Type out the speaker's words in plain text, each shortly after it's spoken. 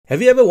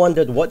Have you ever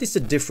wondered what is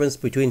the difference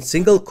between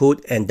single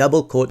quote and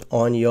double quote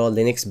on your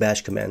Linux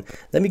bash command?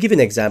 Let me give you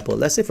an example.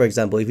 Let's say, for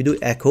example, if you do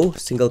echo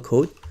single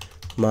quote,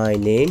 my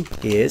name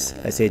is,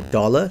 I say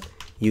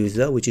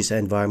 $user, which is an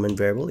environment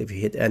variable. If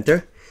you hit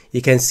enter,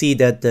 you can see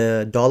that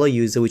the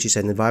 $user, which is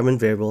an environment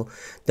variable,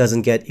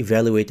 doesn't get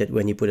evaluated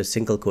when you put a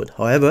single quote.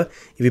 However,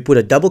 if you put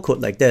a double quote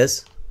like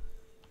this,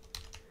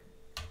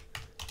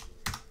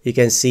 you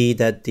can see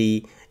that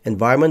the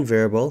environment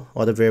variable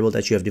or the variable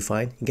that you have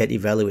defined get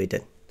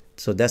evaluated.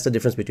 So that's the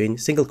difference between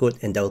single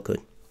quote and double quote.